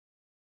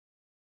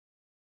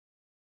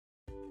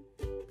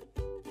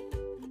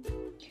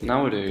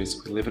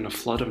Nowadays, we live in a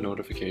flood of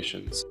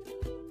notifications,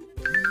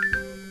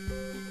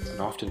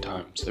 and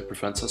oftentimes it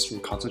prevents us from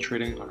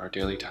concentrating on our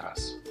daily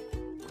tasks.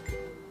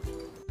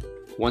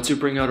 Once we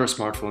bring out our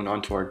smartphone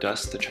onto our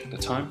desk to check the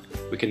time,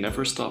 we can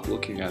never stop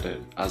looking at it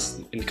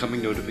as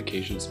incoming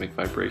notifications make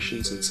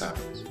vibrations and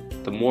sounds.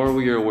 The more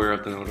we are aware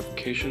of the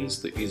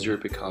notifications, the easier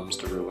it becomes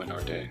to ruin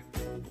our day.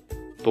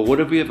 But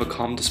what if we have a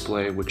calm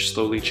display which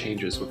slowly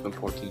changes with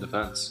important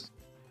events?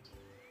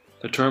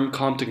 The term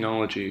calm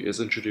technology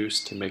is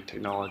introduced to make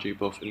technology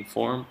both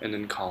inform and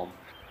in calm.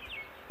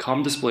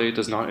 Calm display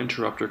does not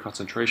interrupt your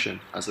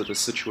concentration as it is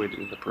situated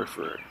in the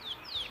periphery.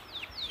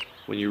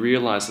 When you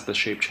realize that the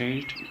shape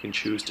changed, you can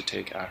choose to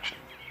take action.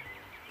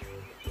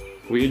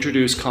 We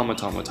introduced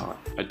Automaton,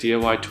 a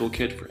DIY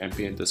toolkit for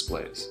ambient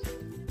displays.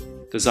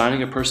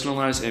 Designing a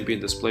personalized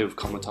ambient display with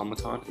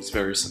Automaton is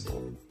very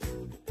simple.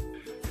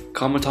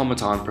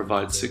 Automaton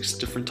provides 6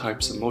 different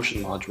types of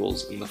motion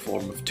modules in the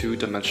form of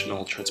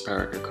 2-dimensional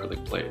transparent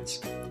acrylic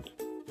plates.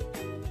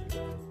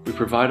 We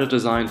provide a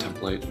design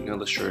template in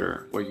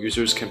Illustrator where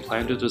users can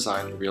plan to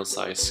design in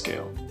real-size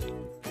scale.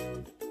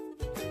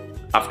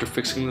 After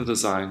fixing the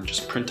design,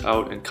 just print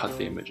out and cut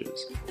the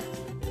images,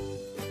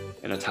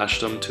 and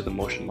attach them to the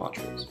motion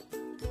modules.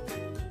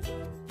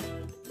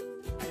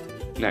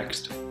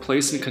 Next,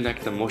 place and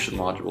connect the motion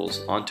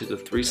modules onto the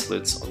 3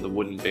 slits on the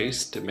wooden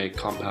base to make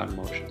compound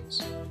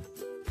motions.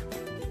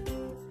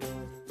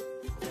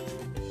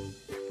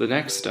 The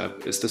next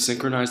step is to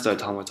synchronize the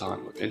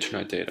automaton with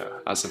internet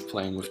data as if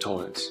playing with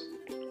toys.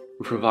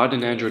 We provide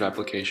an Android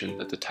application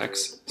that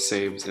detects,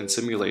 saves, and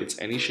simulates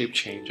any shape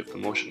change of the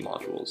motion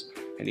modules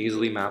and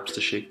easily maps the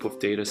shape with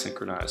data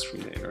synchronized from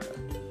the internet.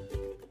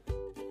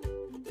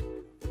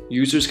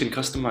 Users can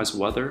customize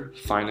weather,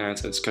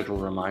 finance, and schedule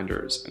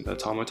reminders, and the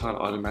automaton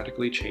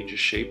automatically changes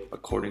shape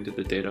according to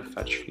the data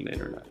fetched from the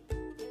internet.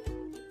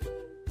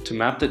 To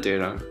map the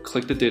data,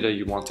 click the data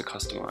you want to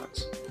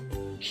customize.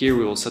 Here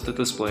we will set the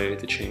display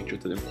to change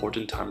with the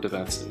important timed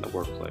events in the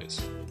workplace.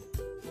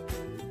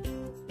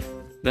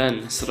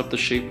 Then, set up the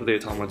shape of the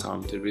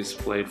automaton to be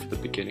displayed for the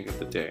beginning of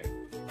the day,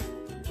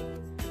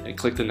 and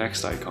click the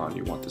next icon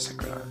you want to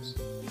synchronize.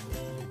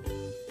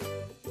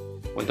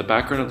 When the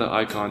background of the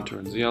icon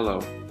turns yellow,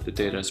 the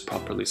data is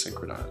properly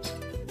synchronized.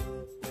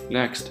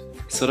 Next,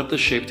 set up the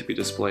shape to be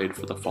displayed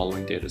for the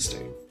following data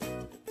state.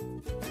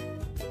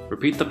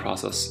 Repeat the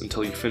process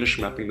until you finish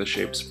mapping the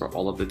shapes for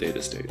all of the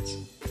data states.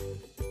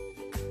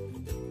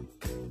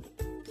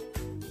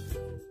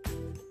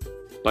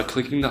 By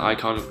clicking the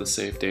icon of the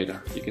saved data,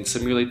 you can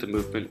simulate the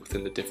movement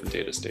within the different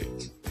data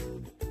states.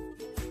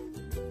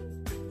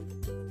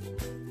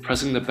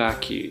 Pressing the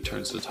back key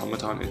turns the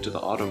automaton into the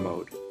auto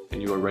mode,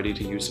 and you are ready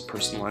to use a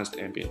personalized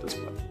ambient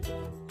display.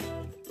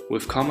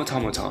 With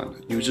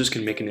Automaton, users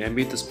can make an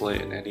ambient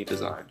display in any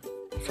design.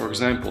 For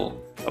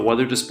example, a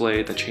weather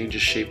display that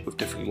changes shape with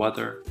different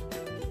weather,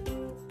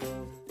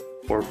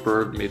 or a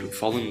bird made with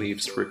fallen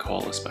leaves to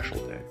recall a special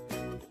day.